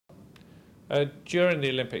During the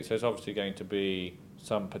Olympics, there's obviously going to be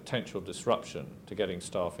some potential disruption to getting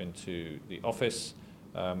staff into the office,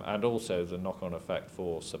 and also the knock-on effect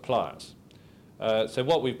for suppliers. So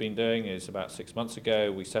what we've been doing is, about 6 months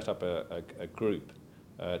ago, we set up a group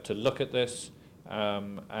to look at this,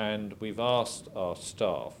 and we've asked our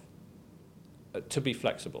staff to be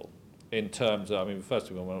flexible in terms of, first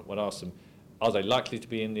of all, we want to ask them, are they likely to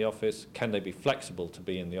be in the office? Can they be flexible to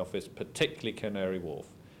be in the office, particularly Canary Wharf?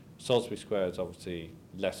 Salisbury Square is obviously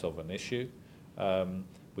less of an issue.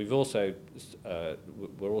 We're also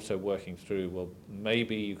working through, well,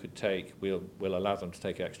 maybe you could take, we'll allow them to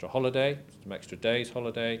take extra holiday, some extra days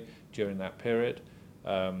holiday during that period.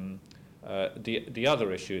 The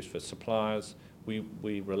other issue is for suppliers.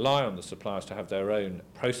 We rely on the suppliers to have their own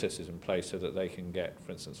processes in place so that they can get,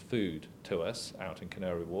 for instance, food to us out in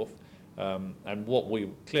Canary Wharf. And what we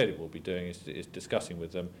clearly will be doing is discussing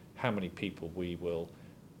with them how many people we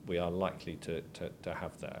are likely to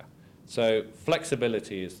have there. So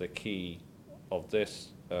flexibility is the key of this,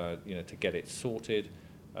 to get it sorted,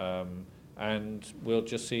 and we'll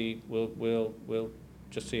just see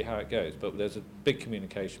how it goes. But there's a big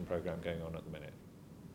communication program going on at the minute.